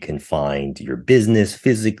where we can find your business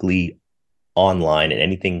physically, online, and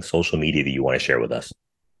anything social media that you want to share with us.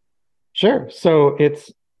 Sure. So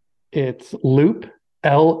it's Loop,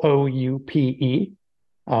 Loupe.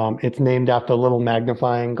 It's named after a little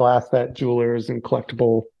magnifying glass that jewelers and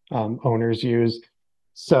collectible owners use.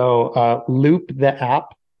 So Loop the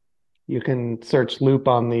app. You can search Loop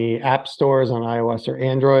on the app stores on iOS or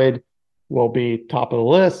Android. Will be top of the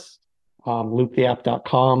list.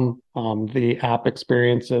 Looptheapp.com. The app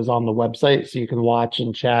experience is on the website, so you can watch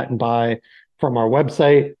and chat and buy from our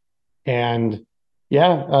website. And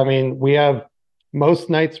yeah, I mean, we have most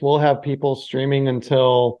nights we'll have people streaming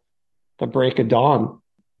until the break of dawn.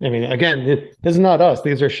 I mean, again, this is not us.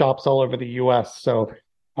 These are shops all over the US. So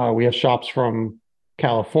we have shops from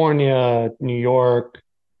California, New York,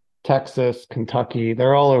 Texas, Kentucky.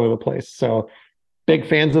 They're all over the place. So big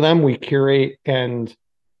fans of them. We curate and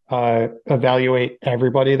evaluate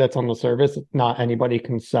everybody that's on the service. Not anybody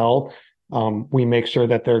can sell. We make sure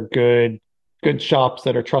that they're good good shops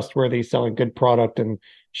that are trustworthy, selling good product and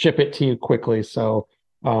ship it to you quickly. So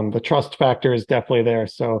the trust factor is definitely there.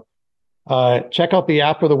 So check out the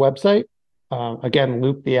app or the website. Again,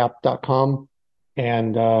 looptheapp.com,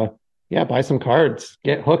 and yeah, buy some cards.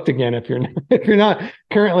 Get hooked again if you're not, if you're not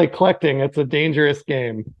currently collecting. It's a dangerous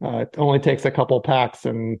game. It only takes a couple packs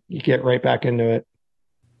and you get right back into it.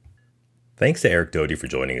 Thanks to Eric Doty for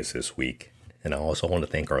joining us this week. And I also want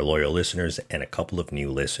to thank our loyal listeners and a couple of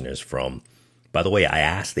new listeners from, by the way, I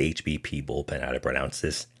asked the HBP bullpen how to pronounce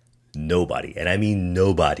this. Nobody, and I mean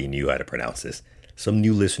nobody, knew how to pronounce this. Some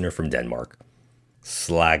new listener from Denmark.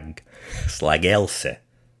 Slagelse.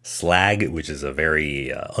 Slag, which is a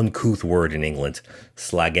very uncouth word in England.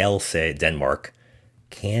 Slagelse, Denmark.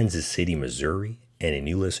 Kansas City, Missouri. And a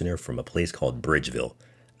new listener from a place called Bridgeville.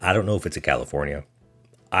 I don't know if it's in California.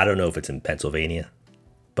 I don't know if it's in Pennsylvania.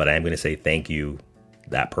 But I am going to say thank you,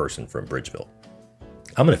 that person from Bridgeville.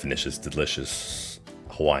 I'm going to finish this delicious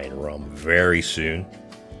Hawaiian rum very soon.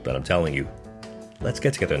 But I'm telling you, let's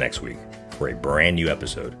get together next week for a brand new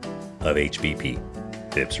episode of HBP,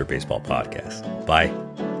 the Hipster Baseball Podcast. Bye.